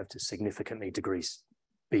that we have to significantly decrease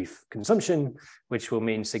beef consumption, which will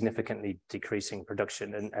mean significantly decreasing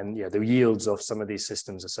production. And you know, the yields of some of these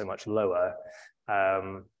systems are so much lower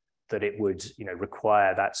that it would, you know,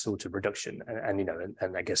 require that sort of reduction. And you know,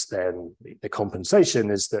 and I guess then the compensation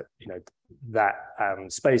is that, you know, that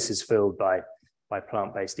space is filled by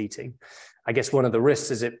plant-based eating. I guess one of the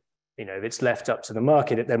risks is you know, if it's left up to the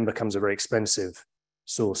market, it then becomes a very expensive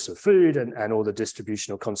source of food, and all the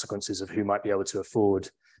distributional consequences of who might be able to afford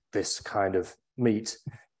this kind of meat,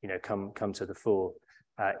 you know, come to the fore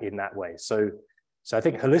in that way. So I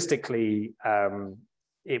think holistically,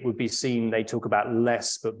 it would be seen, they talk about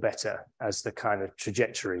less but better as the kind of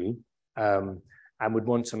trajectory, and would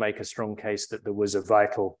want to make a strong case that there was a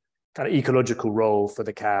vital kind of ecological role for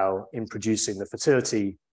the cow in producing the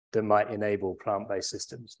fertility that might enable plant-based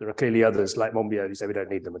systems. There are clearly others like Monbiot who say we don't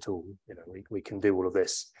need them at all. You know, we can do all of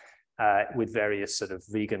this with various sort of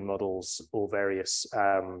vegan models or various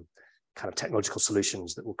kind of technological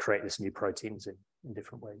solutions that will create this new proteins in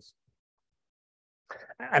different ways.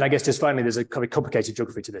 And I guess just finally, there's a kind of complicated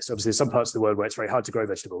geography to this. Obviously, there's some parts of the world where it's very hard to grow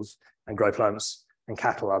vegetables and grow plants, and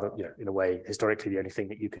cattle are, you know, in a way, historically, the only thing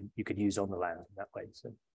that you could use on the land in that way.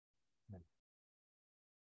 So.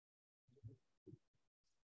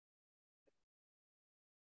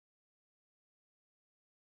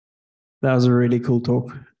 That was a really cool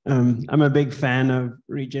talk. I'm a big fan of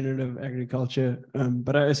regenerative agriculture,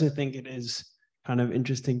 but I also think it is kind of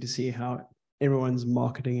interesting to see how everyone's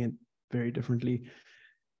marketing it very differently.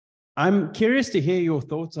 I'm curious to hear your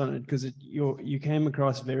thoughts on it, because you came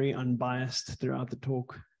across very unbiased throughout the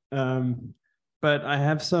talk. But I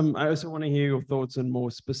also want to hear your thoughts on more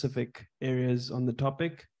specific areas on the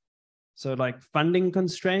topic. So like funding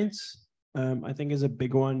constraints, I think is a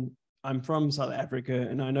big one. I'm from South Africa,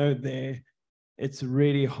 and I know it's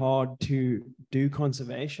really hard to do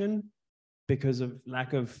conservation because of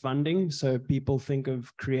lack of funding. So people think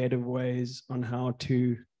of creative ways on how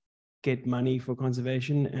to get money for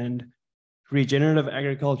conservation, and regenerative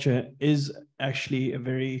agriculture is actually a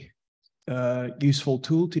very useful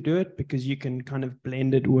tool to do it, because you can kind of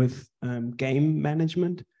blend it with game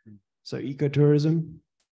management, so ecotourism.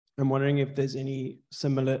 I'm wondering if there's any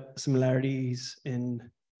similarities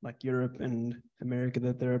in like Europe and America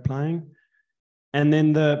that they're applying. And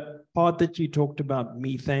then the part that you talked about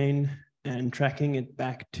methane and tracking it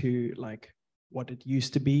back to like what it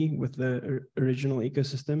used to be with the original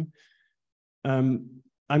ecosystem.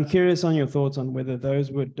 I'm curious on your thoughts on whether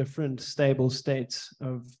those were different stable states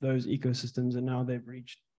of those ecosystems and now they've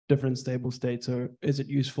reached different stable states, or is it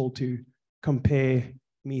useful to compare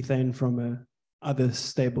methane from a other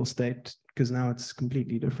stable state because now it's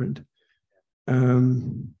completely different?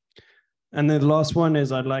 And then the last one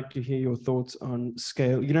is I'd like to hear your thoughts on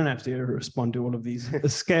scale. You don't have to respond to all of these. The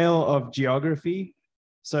scale of geography.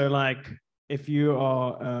 So like if you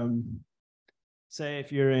are, say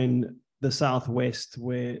if you're in the Southwest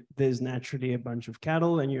where there's naturally a bunch of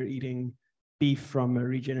cattle and you're eating beef from a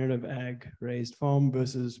regenerative ag raised farm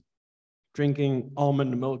versus drinking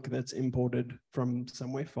almond milk that's imported from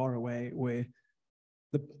somewhere far away, where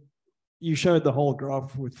you showed the whole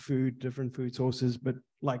graph with food, different food sources, but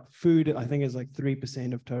like food, I think is like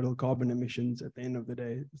 3% of total carbon emissions at the end of the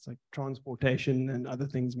day. It's like transportation and other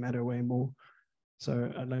things matter way more.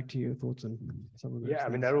 So I'd like to hear your thoughts on some of those. Yeah, I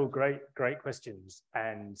mean, they're all great questions.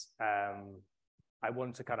 And I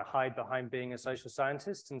want to kind of hide behind being a social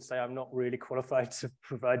scientist and say I'm not really qualified to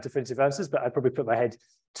provide definitive answers, but I'd probably put my head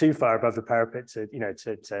too far above the parapet to,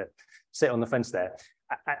 to sit on the fence there.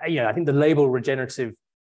 I think the label regenerative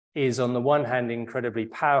is on the one hand incredibly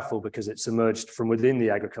powerful because it's emerged from within the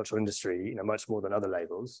agricultural industry, much more than other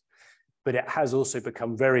labels, but it has also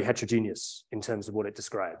become very heterogeneous in terms of what it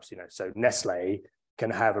describes. So Nestle can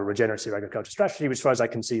have a regenerative agriculture strategy, which, as far as I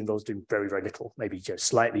can see, involves doing very, very little, maybe just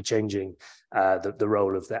slightly changing the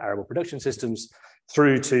role of their arable production systems,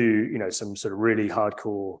 through to some sort of really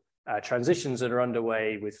hardcore transitions that are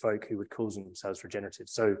underway with folk who would call themselves regenerative.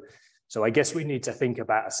 So I guess we need to think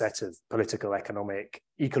about a set of political, economic,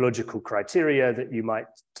 ecological criteria that you might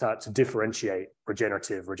start to differentiate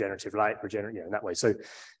regenerative light, in that way. So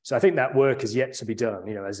I think that work is yet to be done,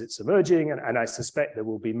 as it's emerging, and I suspect there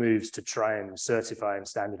will be moves to try and certify and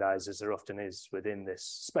standardize, as there often is within this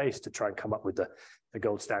space, to try and come up with the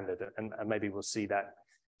gold standard, and maybe we'll see that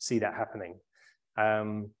happening.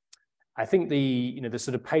 I think the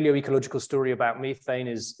sort of paleoecological story about methane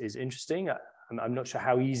is interesting. I'm not sure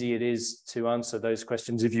how easy it is to answer those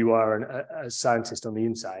questions if you are a scientist on the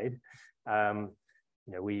inside.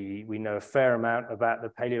 We know a fair amount about the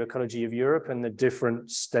paleoecology of Europe and the different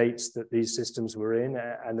states that these systems were in,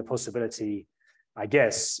 and the possibility, I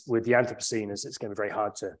guess, with the Anthropocene, is it's going to be very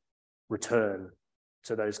hard to return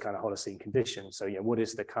to those kind of Holocene conditions. So, what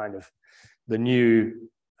is the kind of the new,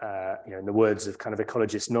 in the words of kind of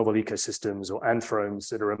ecologists, novel ecosystems or anthromes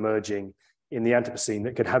that are emerging in the Anthropocene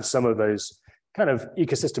that could have some of those kind of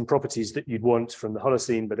ecosystem properties that you'd want from the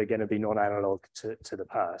Holocene, but are going to be non-analog to the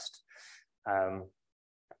past.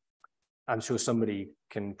 I'm sure somebody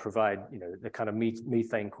can provide, the kind of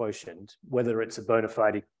methane quotient. Whether it's a bona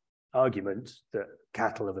fide argument that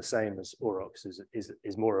cattle are the same as aurochs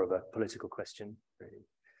is more of a political question, really.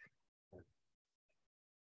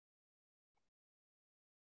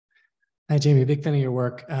 Hi, Jamie. Big fan of your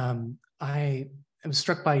work. I am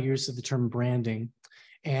struck by your use of the term branding.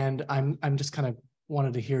 And I'm just kind of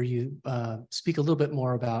wanted to hear you speak a little bit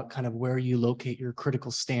more about kind of where you locate your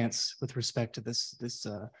critical stance with respect to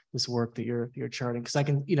this work that you're charting. Because I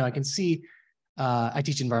can see I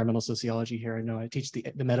teach environmental sociology here. I know I teach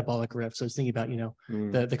the metabolic rift. So I was thinking about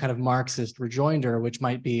the kind of Marxist rejoinder, which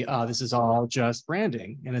might be this is all just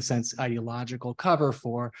branding, in a sense, ideological cover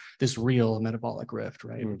for this real metabolic rift,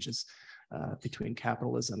 right? Which is between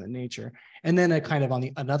capitalism and nature. And then a kind of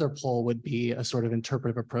another pole would be a sort of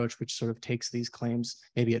interpretive approach, which sort of takes these claims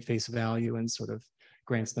maybe at face value and sort of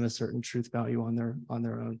grants them a certain truth value on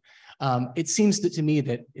their own. It seems to me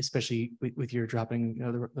that, especially with your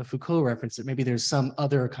dropping the Foucault reference, that maybe there's some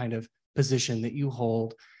other kind of position that you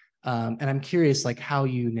hold. And I'm curious, like, how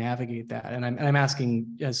you navigate that. And I'm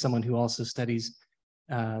asking, as someone who also studies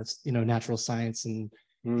natural science and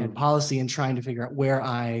policy, and trying to figure out where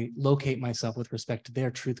I locate myself with respect to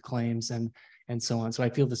their truth claims and so on. So I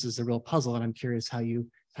feel this is a real puzzle, and I'm curious how you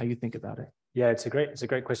think about it. Yeah, it's a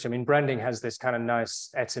great question. I mean, branding has this kind of nice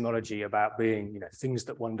etymology about being, things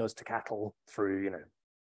that one does to cattle through,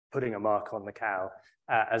 putting a mark on the cow,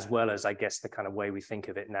 as well as, I guess, the kind of way we think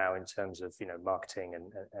of it now in terms of, marketing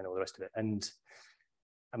and all the rest of it. And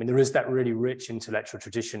I mean, there is that really rich intellectual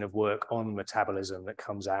tradition of work on metabolism that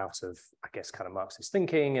comes out of, I guess, kind of Marxist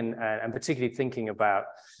thinking, and particularly thinking about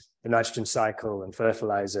the nitrogen cycle and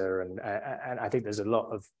fertilizer. And I think there's a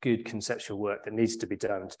lot of good conceptual work that needs to be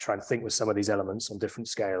done to try and think with some of these elements on different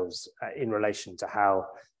scales in relation to how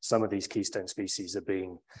some of these keystone species are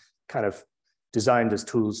being kind of designed as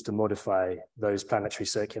tools to modify those planetary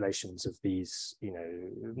circulations of these,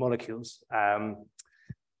 molecules.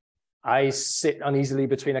 I sit uneasily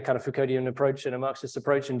between a kind of Foucauldian approach and a Marxist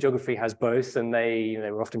approach, and geography has both, and they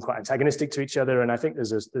were often quite antagonistic to each other. And I think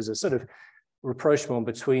there's a sort of rapprochement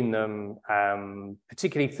between them,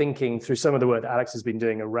 particularly thinking through some of the work that Alex has been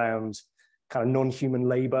doing around kind of non-human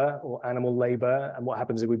labor or animal labor, and what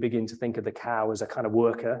happens if we begin to think of the cow as a kind of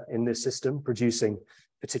worker in this system, producing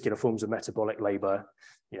particular forms of metabolic labor.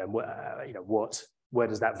 Where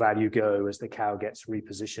does that value go as the cow gets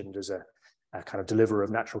repositioned as a kind of deliverer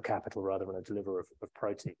of natural capital rather than a deliverer of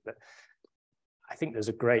protein? But I think there's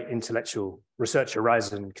a great intellectual research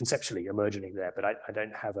horizon conceptually emerging there, but I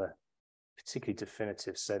don't have a particularly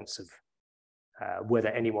definitive sense of whether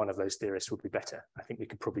any one of those theorists would be better. I think we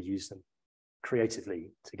could probably use them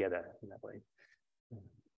creatively together in that way.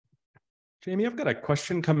 Jamie, I've got a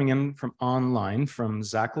question coming in from online from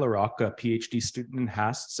Zach LaRocque, a PhD student in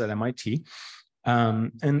Hasts at MIT.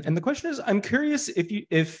 And the question is, I'm curious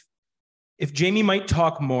if Jamie might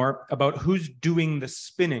talk more about who's doing the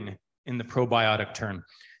spinning in the probiotic turn.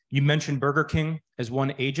 You mentioned Burger King as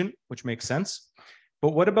one agent, which makes sense.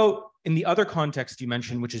 But what about in the other context you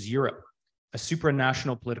mentioned, which is Europe, a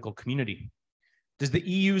supranational political community? Does the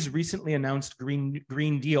EU's recently announced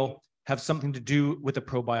Green Deal have something to do with the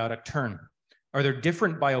probiotic turn? Are there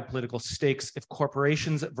different biopolitical stakes if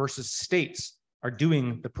corporations versus states are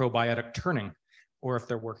doing the probiotic turning, or if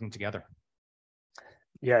they're working together?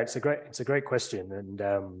 Yeah, it's a great question, and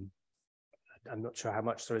I'm not sure how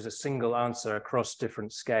much there is a single answer across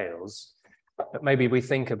different scales. But maybe we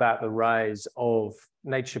think about the rise of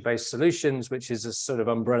nature-based solutions, which is a sort of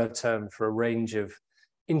umbrella term for a range of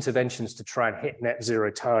interventions to try and hit net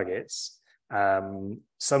zero targets.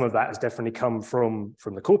 Some of that has definitely come from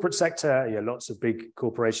the corporate sector. Lots of big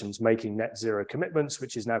corporations making net zero commitments,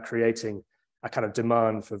 which is now creating a kind of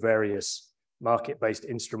demand for various market-based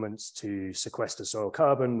instruments to sequester soil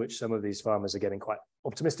carbon, which some of these farmers are getting quite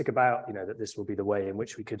optimistic about, that this will be the way in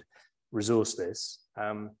which we could resource this.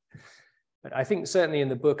 But I think certainly in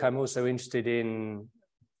the book, I'm also interested in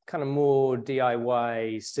kind of more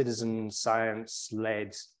DIY, citizen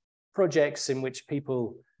science-led projects in which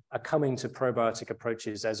people are coming to probiotic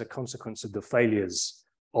approaches as a consequence of the failures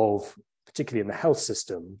of, particularly in the health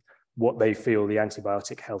system, what they feel the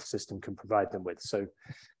antibiotic health system can provide them with. So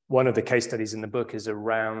one of the case studies in the book is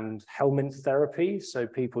around helminth therapy. So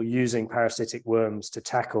people using parasitic worms to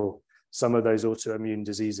tackle some of those autoimmune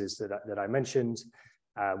diseases that I mentioned,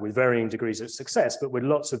 with varying degrees of success, but with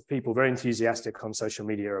lots of people very enthusiastic on social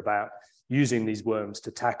media about using these worms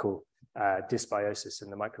to tackle dysbiosis in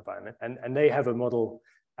the microbiome. And they have a model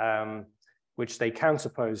which they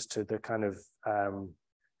counterpose to the kind of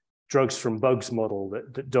drugs from bugs model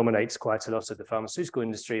that dominates quite a lot of the pharmaceutical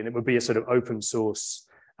industry. And it would be a sort of open source,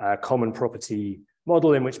 common property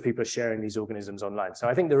model in which people are sharing these organisms online. So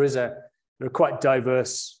I think there are quite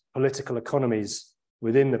diverse political economies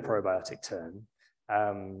within the probiotic turn.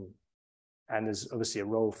 And there's obviously a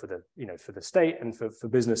role for the state and for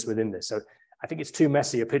business within this. So I think it's too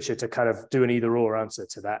messy a picture to kind of do an either or answer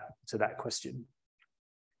to that question.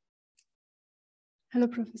 Hello,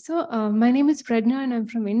 Professor. My name is Pradna and I'm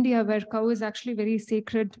from India, where cow is actually very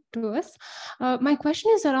sacred to us. My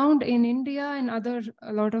question is around in India and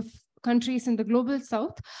a lot of countries in the global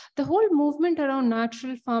south, the whole movement around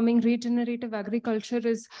natural farming, regenerative agriculture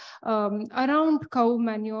is around cow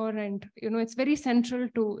manure, and it's very central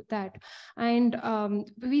to that. And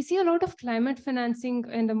we see a lot of climate financing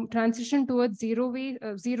and the transition towards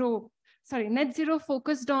net zero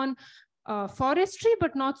focused on forestry,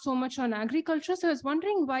 but not so much on agriculture. So I was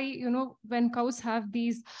wondering why, when cows have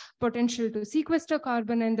these potential to sequester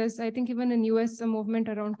carbon, and there's, I think even in US, a movement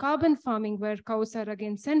around carbon farming where cows are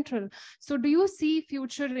again central. So do you see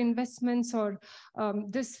future investments or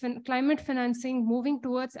this climate financing moving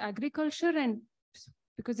towards agriculture, and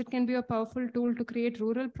because it can be a powerful tool to create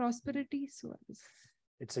rural prosperity? So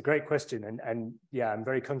it's a great question. And yeah, I'm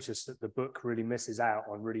very conscious that the book really misses out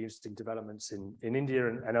on really interesting developments in India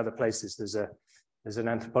and other places. There's a There's an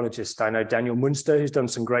anthropologist I know, Daniel Munster, who's done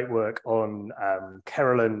some great work on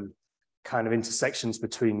Kerala kind of intersections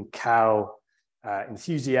between cow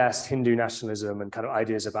enthusiast, Hindu nationalism, and kind of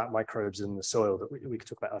ideas about microbes in the soil that we could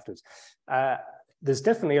talk about afterwards. There's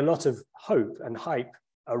definitely a lot of hope and hype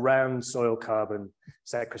around soil carbon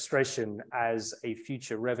sequestration as a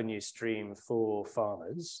future revenue stream for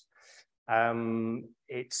farmers.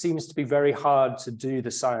 It seems to be very hard to do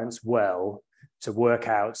the science well to work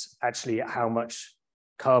out actually how much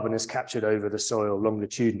carbon is captured over the soil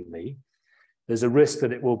longitudinally. There's a risk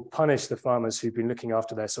that it will punish the farmers who've been looking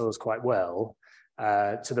after their soils quite well,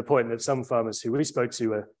 to the point that some farmers who we spoke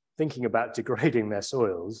to are thinking about degrading their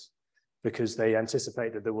soils because they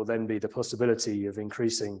anticipate that there will then be the possibility of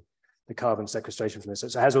increasing the carbon sequestration from this. So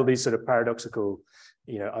it has all these sort of paradoxical,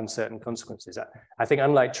 uncertain consequences. I think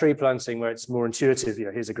unlike tree planting, where it's more intuitive,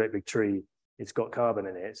 here's a great big tree, it's got carbon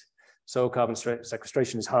in it. Soil carbon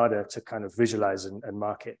sequestration is harder to kind of visualize and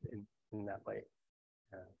market in that way.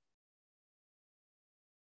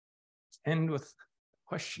 End with a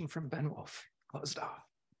question from Ben Wolf. Closed off.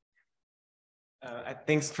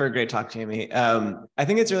 Thanks for a great talk, Jamie. I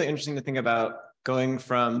think it's really interesting to think about going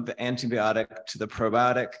from the antibiotic to the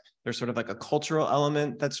probiotic. There's sort of like a cultural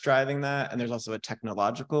element that's driving that, and there's also a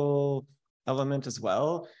technological element as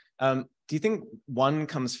well. Do you think one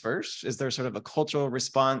comes first? Is there sort of a cultural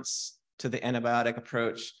response to the antibiotic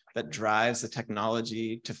approach that drives the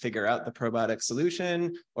technology to figure out the probiotic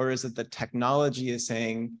solution? Or is it the technology is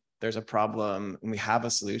saying there's a problem and we have a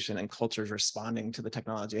solution and culture is responding to the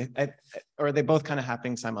technology? Or are they both kind of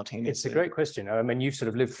happening simultaneously? It's a great question. I mean, you've sort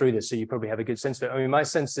of lived through this, so you probably have a good sense of it. I mean, my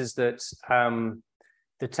sense is that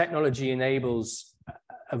the technology enables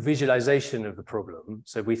a visualization of the problem.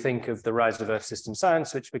 So we think of the rise of Earth system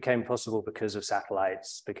science, which became possible because of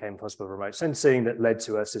satellites, became possible remote sensing that led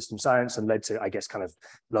to Earth system science and led to, I guess, kind of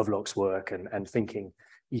Lovelock's work and thinking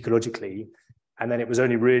ecologically. And then it was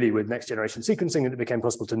only really with next generation sequencing that it became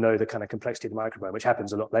possible to know the kind of complexity of the microbiome, which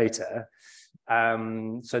happens a lot later.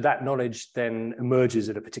 So that knowledge then emerges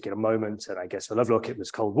at a particular moment. And I guess for Lovelock, it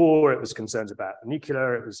was Cold War, it was concerns about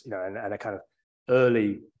nuclear, it was, and a kind of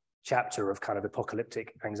early chapter of kind of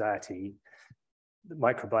apocalyptic anxiety. The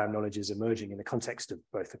microbiome knowledge is emerging in the context of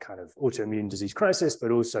both the kind of autoimmune disease crisis,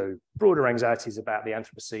 but also broader anxieties about the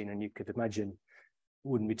Anthropocene. And you could imagine it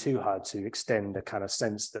wouldn't be too hard to extend a kind of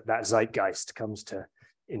sense that that zeitgeist comes to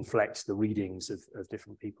inflect the readings of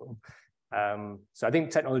different people. So I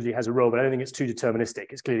think technology has a role, but I don't think it's too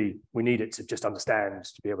deterministic. It's clearly, we need it to just understand,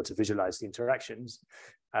 to be able to visualize the interactions,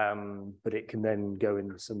 but it can then go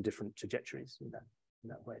in some different trajectories in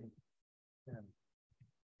that way.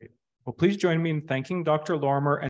 Well, please join me in thanking Dr. Lorimer and